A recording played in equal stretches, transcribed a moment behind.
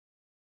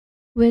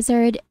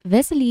Wizard,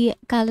 Visily,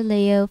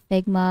 Galileo,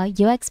 Figma,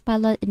 UX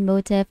Pilot, and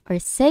Motiff are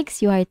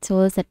 6 UI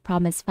tools that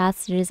promise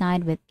faster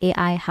design with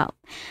AI help.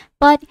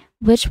 But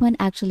which one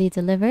actually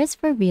delivers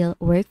for real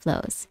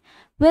workflows?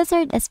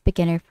 Wizard is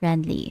beginner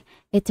friendly.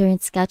 It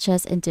turns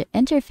sketches into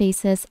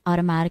interfaces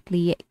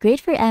automatically, great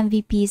for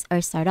MVPs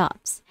or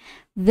startups.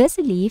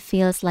 Visily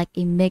feels like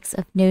a mix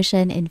of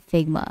Notion and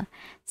Figma,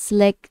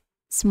 slick,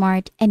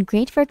 smart, and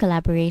great for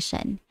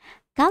collaboration.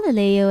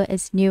 Galileo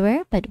is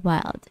newer but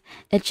wild.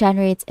 It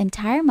generates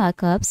entire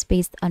mockups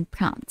based on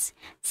prompts.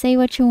 Say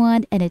what you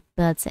want and it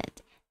builds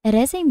it. It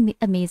is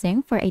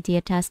amazing for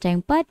idea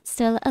testing but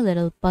still a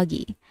little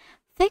buggy.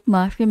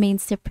 Figma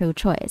remains the pro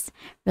choice,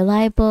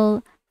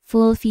 reliable,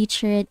 full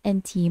featured,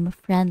 and team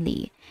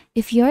friendly.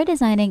 If you're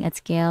designing at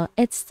scale,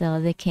 it's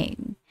still the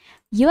king.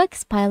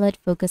 UX Pilot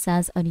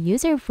focuses on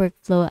user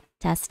workflow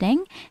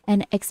testing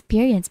and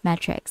experience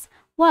metrics,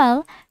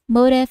 while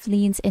Motif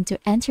leans into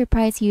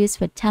enterprise use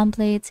with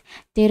templates,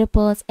 data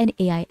pulls, and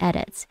AI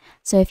edits.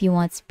 So if you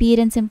want speed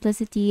and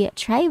simplicity,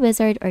 try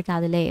Wizard or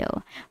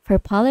Galileo. For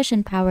polish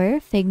and power,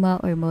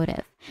 Figma or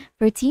Motif.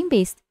 For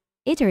team-based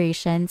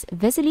iterations,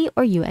 Visily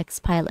or UX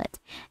Pilot.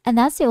 And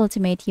that's the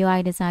ultimate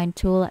UI design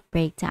tool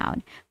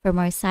breakdown. For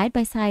more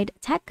side-by-side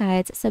tech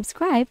guides,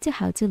 subscribe to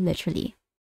How to Literally.